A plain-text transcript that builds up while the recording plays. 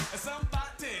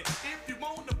somebody. If you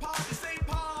want to party, say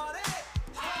party.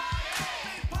 Party.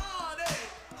 Say party.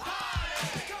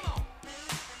 Party. Come on.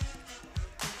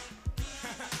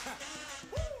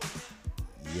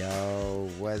 Yo,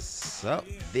 what's up?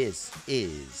 This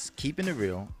is Keeping It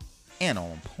Real and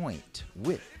On Point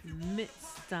with Miss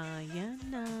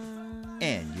Diana.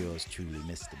 and yours truly,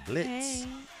 Mr. Blitz. Hey.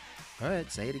 All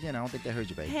right, say it again. I don't think they heard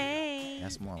you, baby. Hey.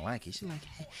 That's more like it. She's like,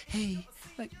 hey.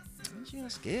 Like, what you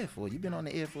not scared for? You've been on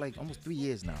the air for like almost 3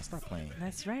 years now. Stop playing.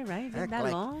 That's right? Been that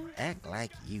like, long? Act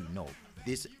like you know.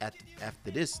 This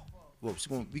after this. Well,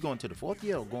 we going to the 4th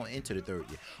year or going into the 3rd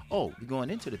year? Oh, we going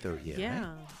into the 3rd year, Yeah. right?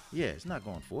 Yeah, it's not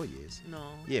going 4 years. No.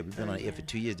 Yeah, we've been on the air for year.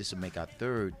 2 years. This will make our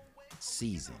 3rd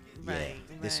season. Right.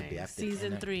 Yeah, this will be right. after Season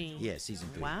and then- 3. Yeah, season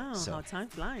 3. Wow, So, how time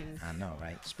flies. I know,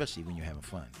 right? Especially when you're having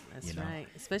fun. That's you know? right.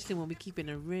 Especially when we're keeping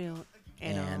it real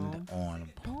And on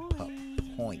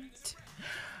point. point.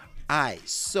 All right,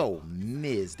 so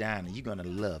Ms. Diana, you're gonna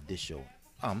love this show.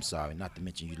 I'm sorry, not to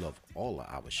mention you love all of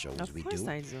our shows Of we course do.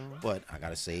 I do. But I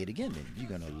gotta say it again, then you're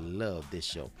gonna love this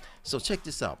show. So check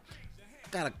this out.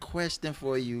 Got a question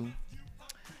for you.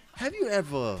 Have you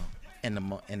ever,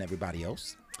 and everybody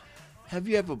else, have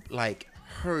you ever like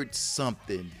heard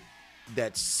something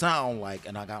that sound like,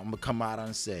 and I'm gonna come out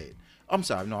and say it. I'm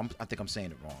sorry, no, I think I'm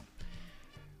saying it wrong.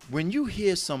 When you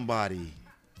hear somebody,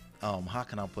 how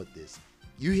can I put this?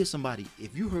 You hear somebody,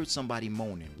 if you heard somebody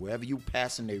moaning, wherever you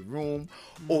pass in their room,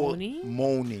 Moaning? or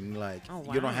moaning, like, Oh,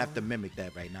 you don't wow. have to mimic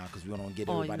that right now because we don't get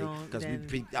Oh, everybody, no, because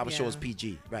then, our show is yeah.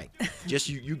 PG, right? Just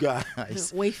you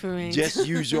guys. Wait for it. Just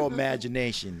use your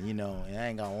imagination, you know, and I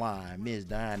ain't gonna lie, Ms.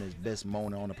 Diana's best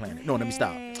moaner on the planet. No, let me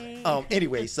stop. Hey.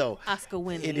 Anyway, so. Oscar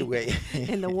winning. Anyway.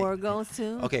 And the war goes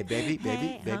to. Okay, baby,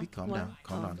 Hey, calm what? down,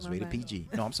 calm Oh, down. It's my rated bad. PG.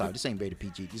 No, I'm sorry, this ain't rated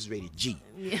PG. This is rated G.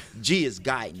 Yeah. G is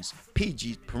guidance,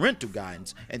 PG parental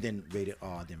guidance, and then rated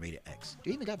R, then rated X. Do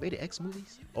you even got rated X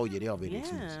movies? Oh yeah, they are rated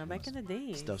X movies. Yeah, back in the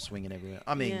day. Stuff swinging everywhere.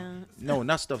 I mean, Yeah. no,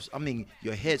 not stuff. I mean,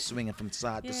 your head swinging from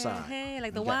side to Yeah, side. hey,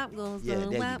 like the You got- WAP goes. Yeah, the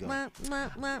there you WAP, go. WAP,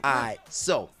 WAP, WAP, All right,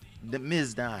 so the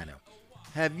Ms. Diana,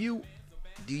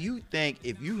 do you think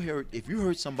if you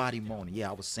heard somebody moaning, yeah,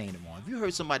 I was saying it wrong. If you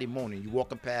heard somebody moaning, you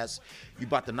walking past, you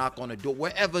about to knock on the door,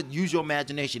 wherever, use your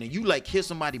imagination, and you like hear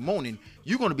somebody moaning,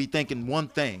 you're gonna be thinking one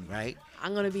thing, right?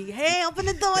 I'm gonna be, hey, open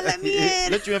the door, let me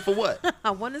in. Let you in for what?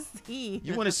 I want to see.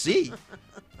 You want to see?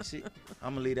 See,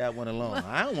 I'm gonna leave that one alone.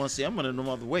 I don't want to see. I'm gonna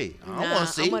no other way. I don't Nah, want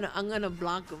to see. I'm gonna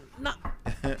block him. No.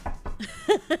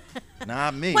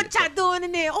 Nah, me. What y'all doing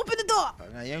in there? Open the door.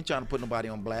 You ain't trying to put nobody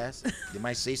on blast. They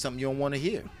might say something you don't want to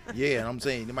hear. Yeah, I'm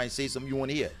saying they might say something you want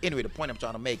to hear. Anyway, the point I'm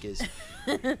trying to make is,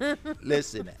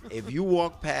 listen, if you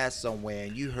walk past somewhere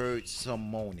and you heard some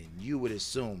moaning, you would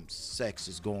assume sex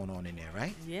is going on in there,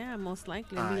 right? Yeah, most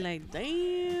likely. All Be right. like,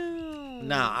 damn.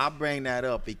 Now, I bring that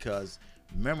up because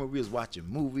remember we was watching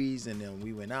movies and then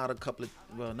we went out not a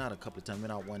couple of times,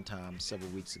 went out one time several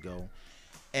weeks ago.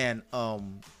 And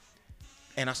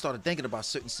I started thinking about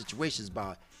certain situations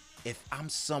about if I'm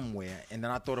somewhere, and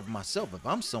then I thought of myself, if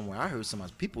I'm somewhere, I heard some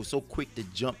people so quick to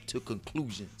jump to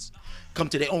conclusions, come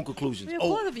to their own conclusions. I mean, of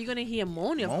course, if you're gonna hear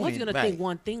moaning, of course Moaning, you're gonna right. think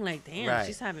one thing like, damn, Right.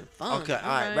 she's having fun. Okay,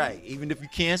 all right. Even if you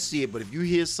can't see it, but if you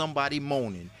hear somebody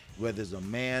moaning, whether it's a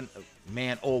man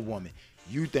or woman,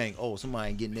 you think, oh,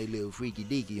 somebody getting their little freaky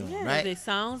deaky on, Yeah, right? if it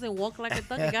sounds and walk like a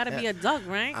duck, it gotta be a duck,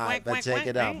 right? All right, Quack, but quack, check quack,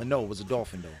 it out. right? But no, it was a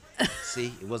dolphin though.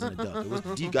 See, it wasn't a duck. It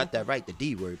was you got that right, the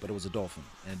D word, but it was a dolphin,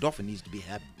 and a dolphin needs to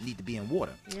be in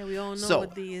water. Yeah, we all know So,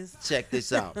 what D is. check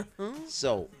this out.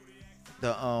 So,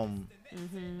 the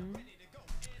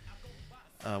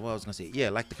what I was gonna say, yeah,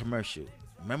 like the commercial.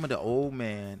 Remember the old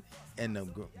man and the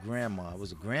grandma? It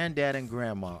was a granddad and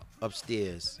grandma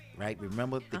upstairs, right?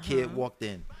 Remember the kid walked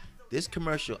in. This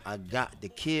commercial, the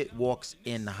kid walks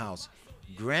in the house.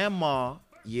 Grandma,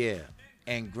 yeah,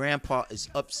 and grandpa is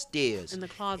upstairs In the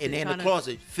closet, and they're in the kinda-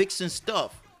 closet fixing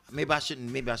stuff. Maybe I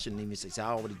shouldn't even say. So I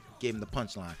already gave him the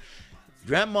punchline.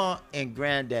 Grandma and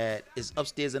granddad is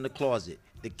upstairs in the closet.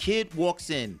 The kid walks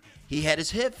in. He had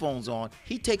his headphones on.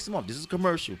 He takes them off. This is a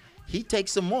commercial. He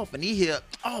takes them off and he hear,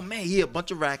 oh man, he hear a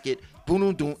bunch of racket, boom,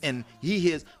 boom, boom, and he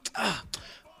hears,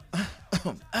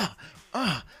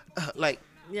 like,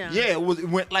 Yeah. it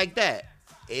went like that.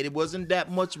 And it wasn't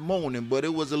that much moaning, but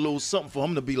it was a little something for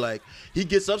him to be like. He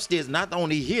gets upstairs, not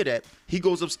only hear that, he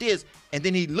goes upstairs, and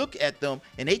then he look at them,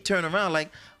 and they turn around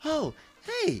like, oh,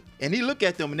 hey. And he look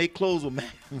at them, and they clothes were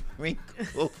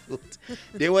wrinkled.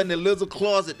 They were in the little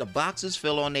closet. The boxes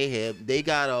fell on their head. They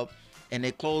got up, and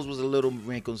their clothes was a little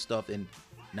wrinkled and stuff. And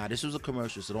now this was a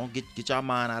commercial, so don't get your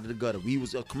mind out of the gutter. We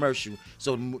was a commercial,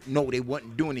 so no, they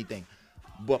wouldn't do anything.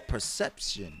 But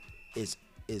perception is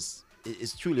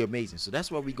it's truly amazing. So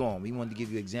that's where we going. We wanted to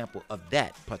give you an example of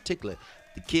that particular.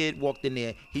 The kid walked in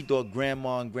there. He thought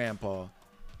grandma and grandpa.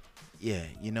 Yeah,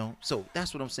 you know. So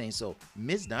that's what I'm saying. So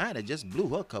Miss Diana just blew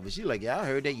her cover. She like, yeah, I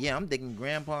heard that. Yeah, I'm thinking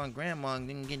grandpa and grandma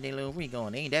didn't get their little freak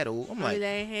on. They ain't that old. I'm like,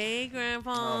 hey,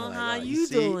 grandpa, oh my how God. you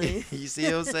see? doing? You see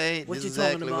what I'm saying? What This you is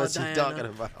talking exactly about, what Diana? you talking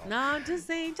about. Nah, I'm just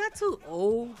saying, y'all too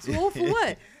old. Too old for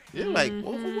what? You're like,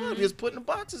 well, for what? Just putting the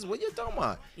boxes. What you talking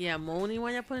about? Yeah, moaning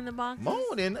when you're putting the box.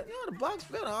 Moaning. You know, the box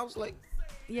fell. I was like,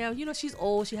 Yeah, you know she's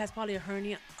old. She has probably a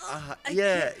hernia.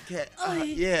 yeah,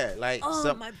 yeah, like Oh,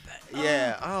 some, my back.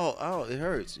 yeah. Oh, it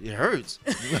hurts. It hurts.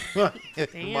 My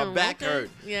Damn, back okay. hurt.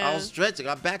 Yeah. I was stretching. I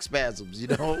got back spasms. You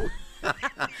know.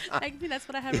 Like me, that's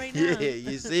what I have right now. Yeah,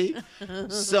 you see.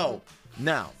 So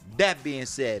now that being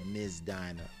said, Ms.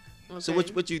 Dinah. So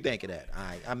Okay. what you think of that? All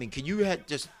right. I mean, can you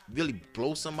just really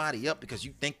blow somebody up because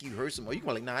you think you heard somebody? You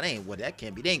going like, nah, that ain't what that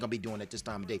can't be. They ain't gonna be doing that this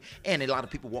time of day. And a lot of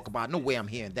people walk about. No way I'm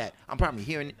hearing that. I'm probably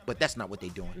hearing it, but that's not what they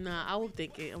doing. Nah, I would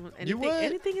think it. Anything, You would?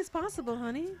 anything is possible,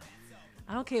 honey.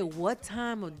 I don't care what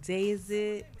time of day is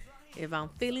it. If I'm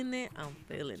feeling it, I'm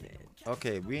feeling it.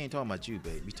 Okay, we ain't talking about you,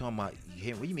 babe. We talking about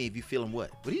you. What do you mean if you feeling what?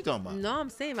 What are you talking about? No, I'm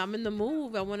saying if I'm in the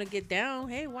mood, I want to get down.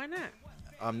 Hey, why not?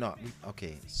 I'm not.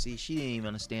 Okay, see, she didn't even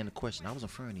understand the question. I was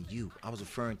referring to you. I was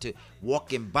referring to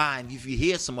walking by, and if you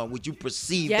hear someone, would you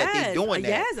perceive that they're doing that?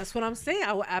 Yes, that's what I'm saying.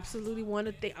 I would absolutely want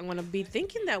to think. I'm gonna be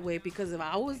thinking that way because if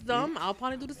I was dumb, I'll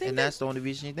probably do the same And thing. that's the only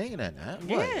reason you're thinking that. Huh?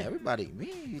 What? Yeah. Everybody,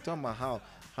 me, you talking about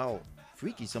how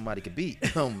freaky somebody could be,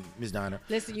 Miss Dinah.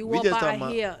 Listen, you We walk just by talking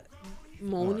about- here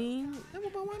moaning.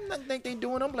 I'm not think they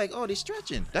doing. I'm like, oh, they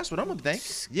stretching. That's what I'm gonna think.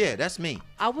 Yeah, that's me.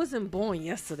 I wasn't born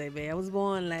yesterday, babe. I was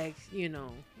born like No, I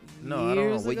don't know.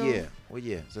 years What ago. year? What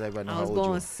year? So everybody know I how was old you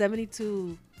born are.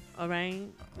 72. All right,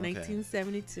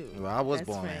 1972. Well, I was That's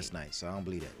born right. last night, so I don't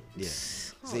believe that. Yeah.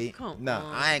 Oh, See? come Nah,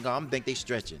 on. I ain't gonna. I'm think they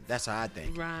stretching. That's how I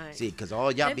think. Right. See, because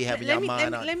all y'all be having your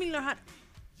mind on. Let me learn how.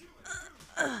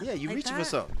 Yeah, you like reaching for that.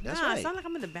 something. That's nah, right. I sound like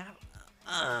I'm in the bathroom.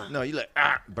 No, you like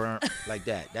burn like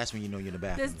that. That's when you know you're in the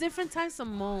bathroom. There's different types of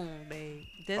moan, babe.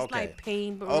 There's Okay. like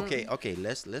pain. Burn. Okay.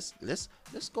 Let's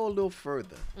go a little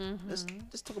further. Mm-hmm.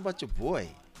 Let's talk about your boy.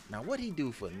 Now, what he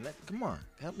do for? Come on,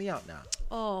 help me out now.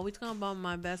 Oh, we talking about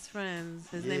my best friends.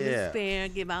 His name Yeah. is Bear.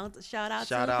 Give out shout out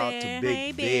Shout to out Bear. to Big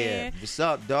Hey, Bear. What's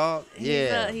up, dog?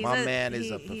 He's My a- man is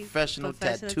a he's professional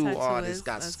tattoo tattooist. artist.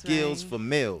 Got That's skills right. for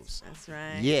mills. That's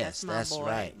right. Yes, my that's boy,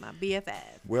 right. My BFF.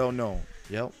 Well known.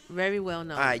 Yep. Very well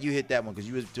known. All right, you hit that one because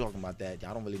you was talking about that.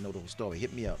 I don't really know the whole story.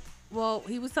 Hit me up. Well,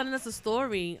 he was telling us a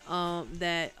story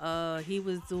that he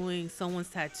was doing someone's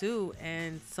tattoo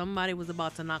and somebody was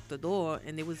about to knock the door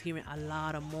and they was hearing a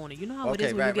lot of moaning. You know how it Okay,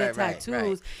 is when you get right.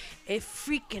 tattoos. It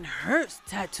freaking hurts,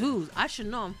 tattoos. I should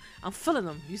know. I'm feeling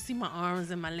them. You see my arms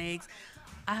and my legs.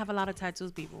 I have a lot of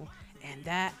tattoos, people, and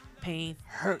that pain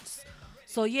hurts.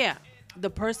 So, yeah. The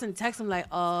person texts him like,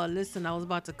 listen, I was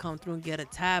about to come through and get a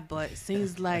tab, but it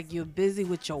seems like you're busy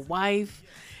with your wife.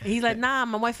 And he's like, nah,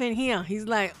 my wife ain't here. He's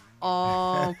like,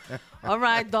 all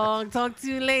right, dog, talk to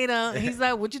you later. He's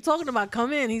like, what you talking about?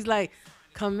 Come in. He's like,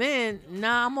 come in.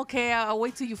 Nah, I'm okay. I'll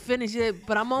wait till you finish it,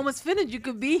 but I'm almost finished. You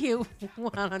could be here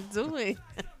while I'm doing.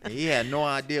 And he had no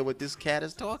idea what this cat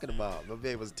is talking about. My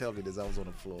baby was telling me this. I was on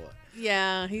the floor.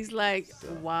 Yeah, he's like,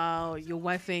 wow, your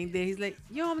wife ain't there. He's like,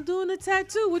 yo, I'm doing a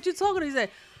tattoo. What you talking? He's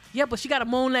like, yeah, but she got to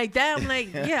moan like that. I'm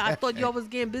like, yeah, I thought y'all was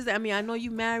getting busy. I mean, I know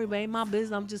you married, but ain't my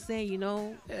business. I'm just saying,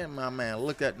 Yeah, my man,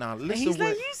 look at now. And Listen, he's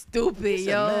like, you stupid, Listen,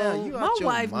 yo. man, you My out your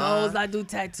wife mind. knows I do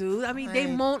tattoos. I mean, they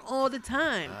Right. moan all the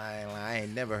time. I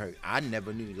ain't never heard. I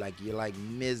never knew. Like you, like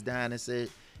Ms. Dinah said,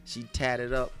 she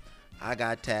tatted up. I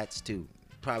got tats too.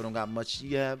 Probably don't got much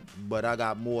you have, but I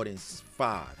got more than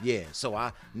 5. Yeah, so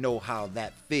I know how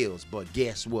that feels. But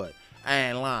guess what? I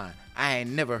ain't lying. I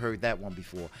ain't never heard that one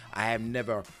before. I have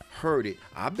never heard it.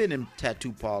 I've been in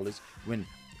tattoo parlors when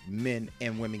men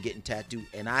and women getting tattooed,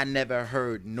 and I never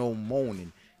heard no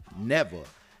moaning. Never.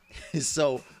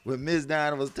 So when Ms.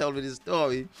 Dinah was telling me this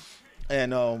story,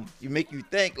 and you make you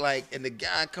think like, and the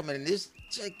guy coming in, this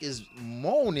chick is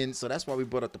moaning. So that's why we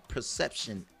brought up the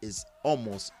perception is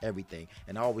almost everything.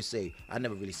 And I always say, I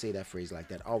never really say that phrase like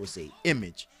that. I always say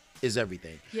image is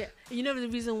everything. Yeah, you know the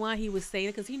reason why he was saying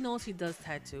it because he knows he does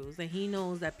tattoos and he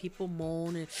knows that people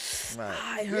moan and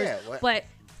Right. it hurts. Yeah, what- But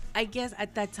I guess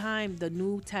at that time the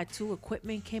new tattoo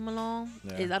equipment came along.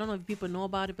 Yeah. I don't know if people know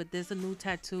about it, but there's a new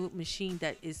tattoo machine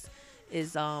that is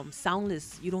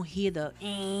soundless. You don't hear the.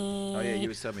 Oh yeah, you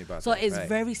was telling me about So that. it's right.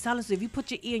 very silent. So if you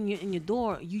put your ear in your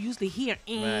door, you usually hear.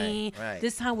 Right.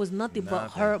 This time was nothing but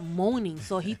Nothing. her moaning.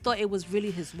 So he thought it was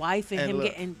really his wife and him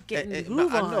look, getting the but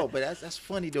groove I on. know, but that's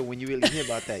funny though when you really hear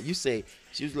about that. You say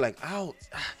She was like, "Ow."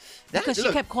 That, Because she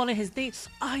look, kept calling his name.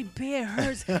 Ay, Bear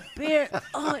hurts. Bear,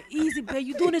 easy, Bear.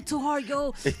 You doing it too hard,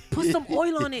 yo. Put some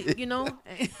oil on it, you know?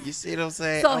 you see what I'm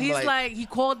saying? So I'm he's like, he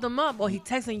called them up or he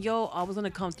texting, yo, I was going to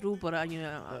come through, but,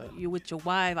 you're with your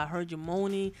wife. I heard you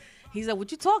moaning. He's like,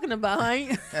 what you talking about?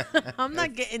 I'm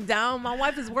not getting down. My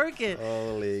wife is working.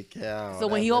 holy cow. So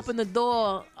when he That's- opened the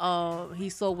door, he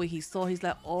saw what he saw. He's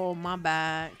like, oh, my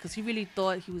bad. Because he really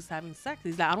thought he was having sex.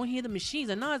 He's like, I don't hear the machines.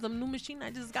 And no, it's a new machine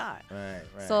I just got. Right.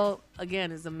 So, again,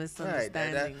 it's a Right,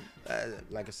 misunderstanding.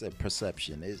 like I said,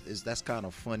 perception is that's kind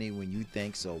of funny when you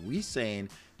think so. We saying,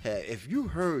 hey, if you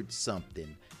heard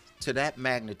something to that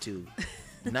magnitude,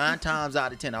 9 times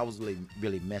out of 10, I was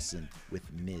really messing with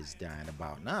Ms. dying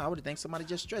about. Nah, I would have think somebody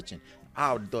just stretching.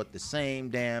 I would have thought the same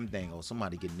damn thing. Oh,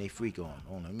 somebody getting their freak on.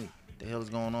 Oh, let me. What the hell is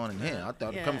going on in here? I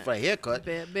thought coming for a haircut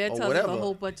Bear or tells us whatever. a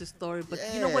whole bunch of stories. But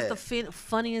you know what the Yeah.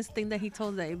 funniest thing that he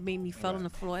told that it made me fell on the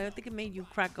floor? I think it made you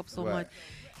crack up so Right. much.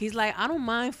 He's like, I don't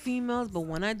mind females, but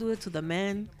when I do it to the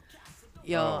men,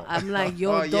 yo, Oh. I'm like,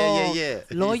 yo, Oh, dog, yeah.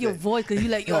 lower He your said- voice, cause you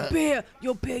like, yo, Bear,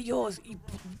 yours, you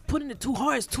putting it too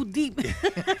hard, it's too deep.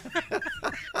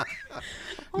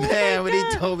 Oh my Man, when he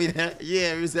God. told me that,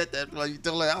 yeah, it was at that point. You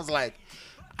told her, I was like,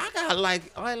 I got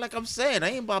like I'm saying, I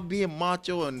ain't about being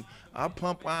macho and I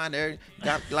pump on there.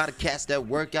 Got a lot of cats that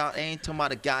work out. I ain't talking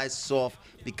about a guy's soft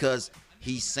because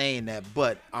he's saying that,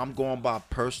 but I'm going by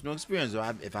personal experience.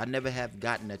 If I never have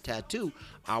gotten a tattoo,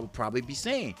 I would probably be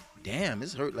saying, damn,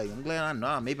 it's hurt. Like, I'm glad I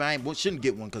know. Maybe I shouldn't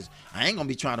get one because I ain't gonna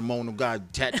be trying to moan no guy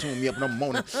tattooing me up and I'm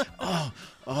moaning.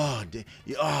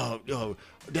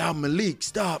 Now Malik,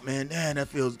 stop, man. Man, that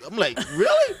feels. I'm like,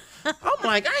 really? I'm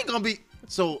like, I ain't gonna be.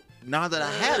 So now that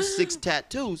I have 6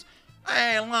 tattoos,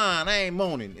 I ain't lying. I ain't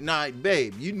moaning. Nah,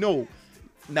 babe, you know.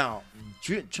 Now,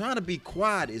 trying to be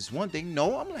quiet is one thing.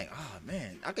 No, I'm like, oh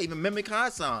man, I can even mimic how I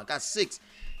sound. I got 6.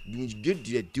 You get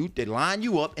that dude, they line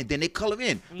you up and then they color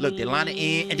in. Look, they line it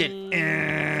in and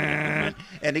then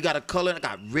and they got a color. I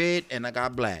got red and I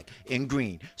got black and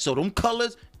green. So them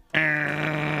colors,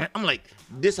 I'm like,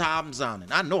 this how I'm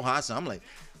sounding. I know how I sound. I'm like,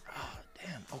 oh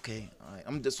damn, okay, all right.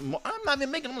 I'm not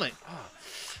even making. I'm like,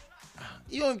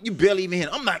 you barely even hit.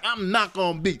 I'm like, I'm not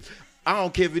gonna be. I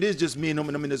don't care if it is just me and them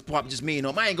and I'm in this pop, just me and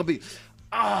them. I ain't gonna be.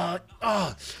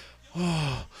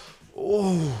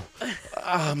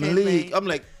 Malik. mate. I'm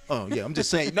like, oh yeah, I'm just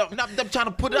saying. No, I'm trying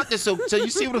to put it out there so you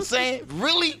see what I'm saying?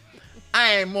 Really?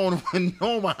 I ain't moaning with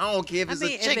nobody. I don't care if it's a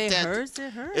chick if it tattoo. hurts,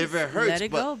 it hurts. If it hurts, let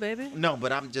it but, go, baby. No,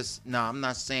 but I'm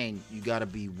not saying you gotta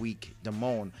be weak to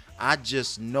moan. I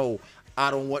just know I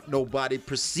don't want nobody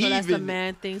perceiving. So that's the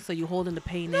man thing. So you holding the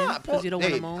pain in because you don't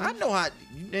want to moan. I know how.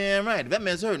 You damn right. If that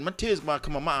man's hurting, my tears about to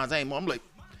come on my eyes. I ain't moan. I'm like,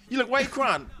 you look, why you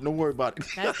crying? Don't worry about it.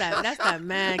 That's that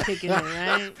man kicking in,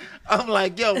 right? I'm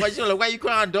like, yo, why you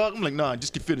crying, dog? I'm like, nah,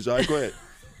 just get finished. All right, go ahead.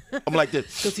 I'm like this.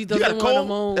 Because he You got a doesn't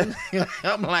want to cold? moan.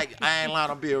 I'm like, I ain't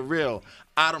lying. I'm being real.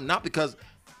 Not because,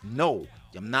 no,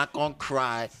 I'm not gonna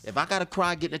cry. If I gotta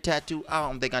cry getting a tattoo, I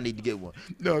don't think I need to get one.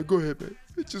 No, go ahead, man.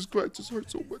 It just hurts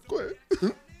so much. Go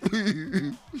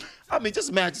ahead. I mean, just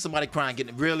imagine somebody crying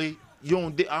getting really. I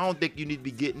don't think you need to be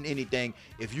getting anything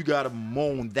if you gotta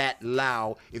moan that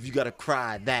loud. If you gotta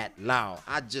cry that loud,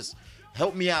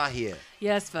 help me out here.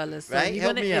 Yes, fellas. So Right?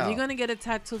 Help me if out. you're gonna get a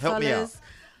tattoo, Help me fellas,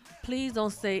 please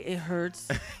don't say it hurts,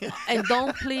 and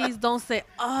don't say,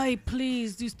 "Ay,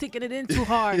 please, you sticking it in too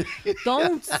hard."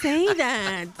 Don't say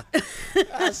that.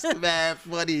 That's mad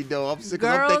funny though. I'm sick.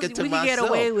 Girls, I'm thinking to we can myself. get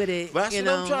away with it, But that's you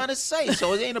what I'm know? trying to say.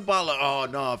 So it ain't about like, oh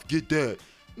no, forget that.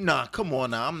 Nah, come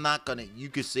on now. I'm not gonna. You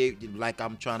could say it like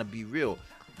I'm trying to be real.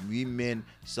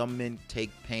 Some men take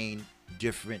pain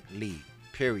differently.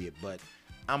 Period. But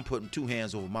I'm putting 2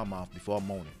 hands over my mouth before I'm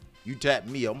moaning. You tap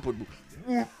me, I'm putting.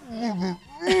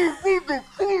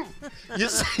 You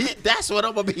see, that's what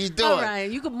I'm gonna be doing. All right,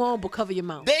 you can moan but cover your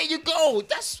mouth. There you go.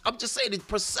 I'm just saying the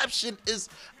perception is.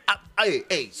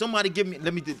 Hey, somebody give me.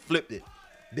 Let me flip it,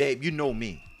 babe. You know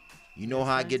me. You know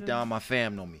how I get down. My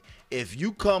fam know me. If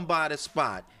you come by the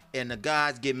spot and the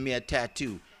guy's giving me a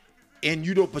tattoo, and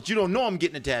you don't know I'm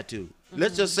getting a tattoo.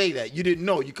 Let's just say that you didn't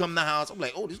know. You come to the house. I'm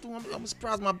like, oh, this dude. I'm gonna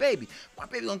surprise my baby. My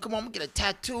baby gonna come home and get a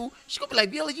tattoo. She gonna be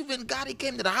like, really? You been God? He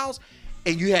came to the house,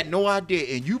 and you had no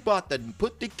idea, and you about to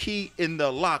put the key in the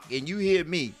lock, and you hear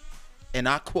me, and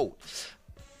I quote,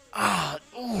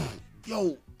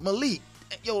 yo, Malik.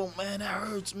 Yo, man, that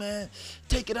hurts, man.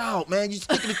 Take it out, man. You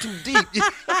sticking it too deep.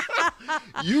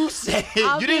 You said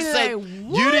I'll you be didn't say like, you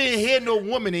 "What?" didn't hear no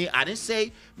woman in. I didn't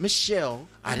say Michelle.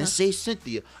 I didn't say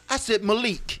Cynthia. I said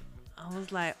Malik. I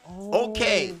was like, oh.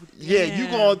 Okay, yeah, you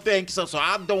damn. gonna think so. So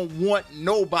I don't want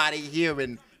nobody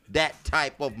hearing that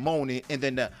type of moaning and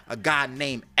then a guy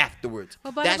named after afterwards.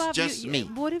 But Bada That's Bob, just me.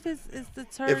 What if it's the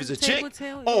turn? If it's a chick,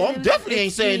 tail, oh, I'm if definitely it's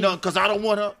ain't saying 15. nothing because I don't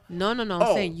want her. No. I'm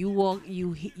Oh. saying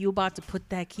you about to put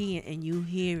that key in and you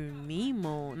hearing me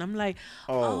moan. I'm like,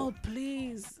 oh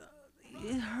please,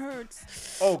 it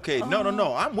hurts. Okay,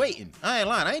 no. I'm waiting. I ain't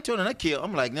lying. I ain't turning that kid.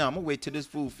 I'm like, no, I'm gonna wait till this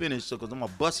fool finish, so because I'm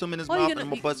gonna bust him in his Oh, mouth you and I'm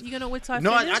gonna bust. gonna wait till I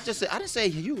No, finish? I just said I didn't say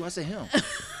you. I said him.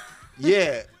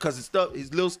 Yeah, cause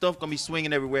his little stuff gonna be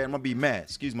swinging everywhere. I'm gonna be mad.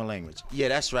 Excuse my language. Yeah,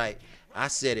 that's right. I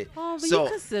said it. Oh, but so, you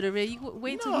consider it. You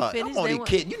wait till no, you finish. I'm only then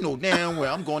kidding. You know damn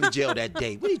well I'm going to jail that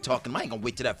day. What are you talking about? I ain't gonna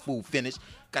wait till that fool finish.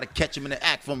 Gotta catch him in the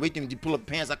act. From waiting to pull up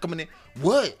pants. I come in there.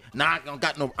 What? Nah, I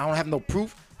don't have no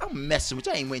proof. I'm messing with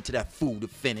you. I ain't waiting till that fool to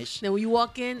finish. Then when you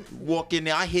walk in, Walk in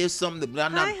there, I hear something.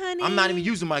 But Hi, honey. I'm not even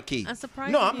using my key. I'm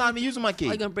surprised No, you I'm not even using my key.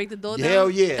 are you gonna break the door down? Hell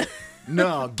yeah.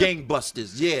 No,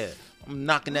 gangbusters. Yeah. I'm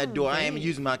knocking that Oh, door. I ain't even dang.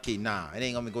 using my key. Nah, it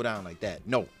ain't gonna go down like that.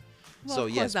 No. Well, So of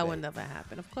course yes, that babe. would never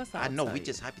happen. Of course I will know. tell We you.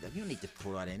 just happy that you don't need to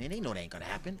pull out in. They know that ain't gonna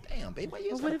happen. Damn, babe. Why you But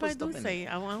just what gotta if put I stuff do in say?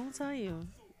 I won't tell you.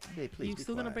 there? Babe, please You be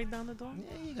still gonna quiet. break down the door?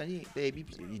 Babe,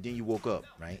 then you woke up,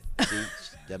 right? See,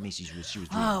 that means she was dreaming.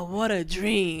 Oh, what a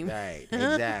dream! Right,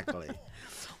 exactly.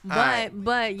 But right.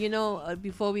 but you know,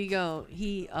 before we go,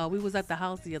 we was at the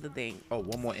house the other day, Oh,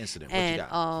 one more incident. What you and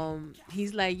got?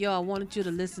 he's like, yo, I wanted you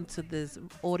to listen to this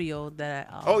audio that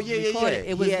I Oh, yeah, yeah, recorded. yeah. It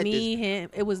He was had me, him.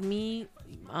 It was me,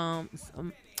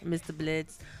 Mr.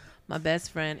 Blitz, my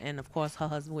best friend, and of course her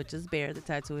husband, which is Bear, the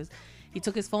tattooist. He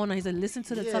took his phone and he said, "Listen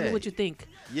to the. Tell me Yeah. what you think."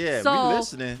 Yeah, so we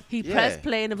listening. He Yeah. pressed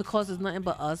play, and of course, there's nothing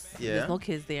but us. Yeah. There's no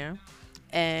kids there,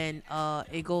 and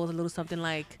it goes a little something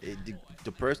like. It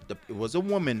was a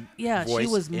woman. Yeah, voice,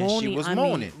 she was and moaning. she was I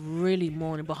moaning. mean, really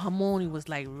moaning. But her moaning was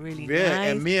like really Yeah,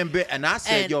 nice. and me and Bear, and I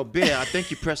said, And- "Yo, Bear, I think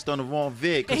you pressed on the wrong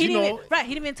vid, And because he you didn't know." even, right,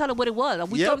 he didn't even tell her what it was.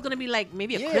 We Yep. thought it was gonna be like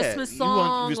maybe a Yeah, Christmas he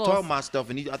song. was or talking about stuff,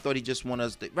 and I thought he just wanted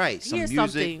us to some Hear music.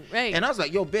 something, right. And I was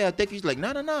like, "Yo, Bear, I think he's like,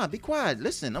 no, be quiet,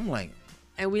 listen." I'm like,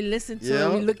 and we listened to Yeah.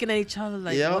 it. We looking at each other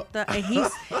like, Yeah. what the?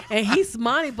 And he's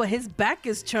smiling, but his back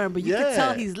is turned. But you can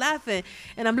tell Yeah. he's laughing.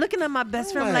 And I'm looking at my best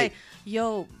I'm friend, I'm like, like-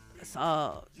 yo,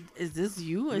 is this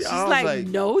you? And Yeah, she's I was like, like-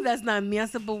 no, that's not me. I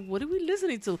said, but what are we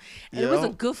listening to? And it was a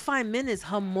Yep. good 5 minutes,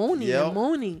 her moaning Yep. and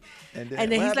moaning. And And then then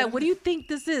what he's like, happened? what do you think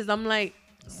this is? I'm like,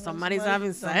 somebody's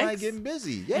having sex. Somebody getting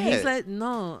busy. Yeah. And he's like,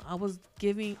 no, I was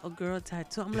giving a girl a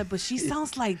tattoo. I'm like, but she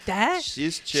sounds like that.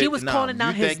 She's She was calling now,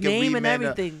 out you his thinking we name and made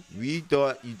everything. We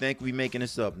thought you think we making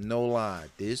this up. No lie.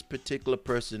 This particular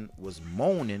person was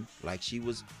moaning like she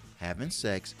was having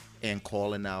sex and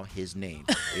calling out his name.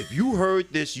 If you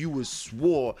heard this, you would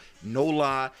swore, no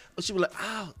lie. She was like,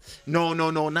 "Ow, no,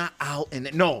 not out,"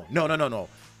 and no.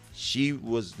 She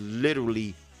was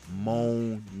literally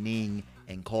moaning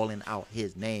and calling out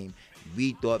his name.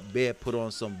 We thought Bear put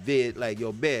on some vid like,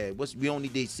 "Yo, Bear, we only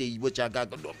need to see what y'all got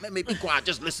going on. Man, be quiet,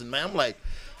 just listen, man." I'm like,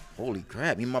 holy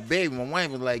crap. My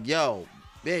wife was like, "Yo,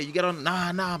 Bear, you got on?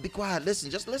 Nah, be quiet. Listen,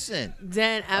 just listen."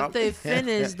 Then after it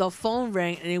finished, the phone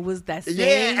rang and it was that same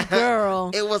Yeah,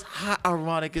 girl. It was how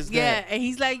ironic as Yeah, that. and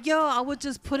he's like, "Yo, I was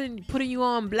just putting you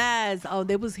on blast. Oh,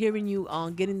 they was hearing you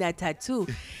on getting that tattoo."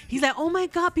 He's like, "Oh my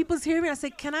God, people's hearing." I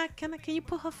said, "Can you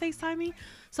put her FaceTime me?"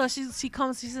 So she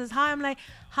comes, she says, "Hi." I'm like,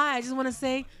 "Hi, I just want to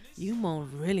say you moan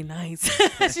really nice."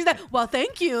 She's like, "Well,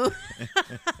 thank you."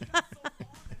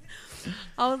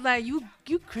 I was like, "You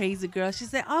crazy girl." She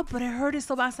said, "Oh, but it hurted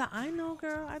so bad." I said, "I know,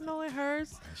 girl. I know it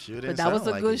hurts." Sure But didn't that was sound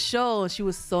a like good it. show. She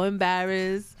was so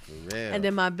embarrassed. For real. And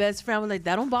then my best friend was like,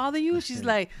 "That don't bother you?" She's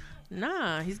like,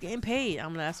 "Nah, he's getting paid."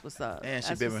 I'm like, "That's what's up." And she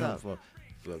That's been what's with him up.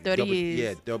 for 30 double,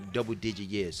 years. Yeah, double digit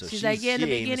years. So She's like, "Yeah, in the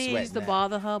she ain't even beginning it used to sweating that.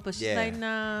 bother her, but she's Yeah. like,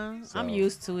 nah, I'm So,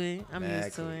 used to it. I'm used to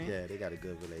Exactly. it." Yeah, they got a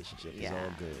good relationship. It's Yeah. all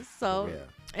good. So, For real.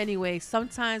 anyway,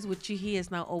 sometimes what you hear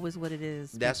is not always what it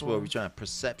is. That's people. what we're trying.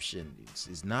 Perception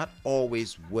is not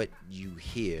always what you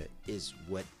hear is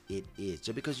what it is.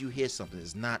 Just because you hear something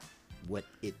is not what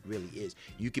it really is.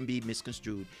 You can be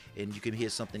misconstrued, and you can hear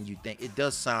something you think it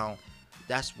does sound.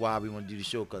 That's why we want to do the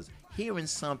show, because hearing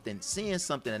something, seeing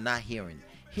something, and not hearing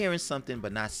something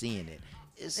but not seeing it.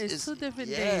 It's two different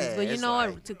yeah, things. But you it's know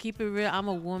like- what? To keep it real, I'm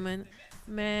a woman.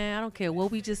 Man, I don't care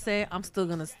what we just say. I'm still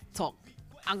going to talk.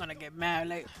 I'm going to get mad.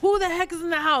 Like, who the heck is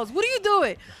in the house? What are you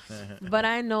doing? But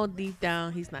I know deep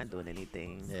down he's not doing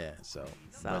anything. Yeah, so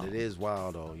So- but it is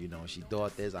wild though. You know, she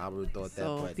thought this, I would have thought that,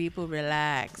 So but people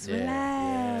relax. yeah,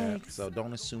 Relax. yeah. So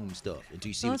don't assume stuff until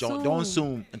you see Don't what your, don't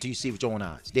assume until you see with your own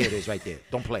eyes. There it is, right there.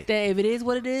 Don't play. Then if it is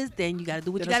what it is, then you got to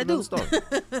do what Then you got to that's do.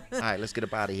 another story. All right, let's get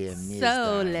up out of here.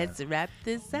 So let's wrap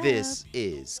this up. This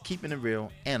is Keeping It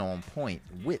Real and On Point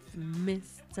with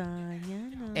Mr.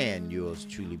 Diana. And yours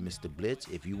truly, Mr. Blitz.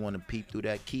 If you want to peep through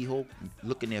that keyhole,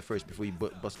 look in there first before you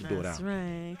bust the door That's down.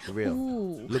 right. For real.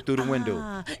 Ooh, Look through the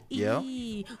window. Yeah.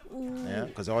 Ooh. Yeah,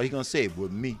 because all he gonna say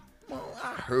with me, well,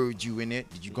 I heard you in there.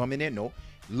 Did you come in there? No.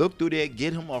 Look through there,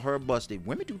 get him or her busted.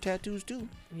 Women do tattoos too.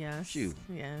 Yes. Shoot.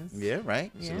 Yes. Yeah,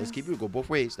 right. So let's Yes. keep it go both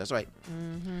ways. That's right.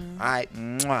 All right,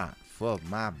 mwah, for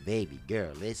my baby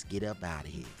girl. Let's get up out of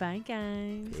here. Bye,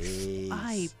 guys. Peace.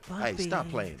 Ay, All right, stop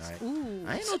papi. playing. All right. Ooh.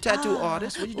 I ain't no tattoo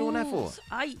artist. What you doing that for?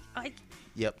 Ay.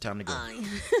 Yep, time to go.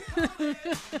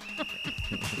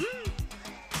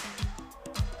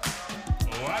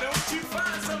 Why don't you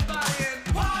find somebody and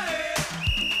party?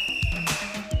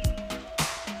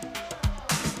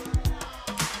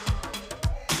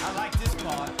 I like this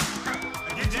part.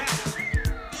 Get down.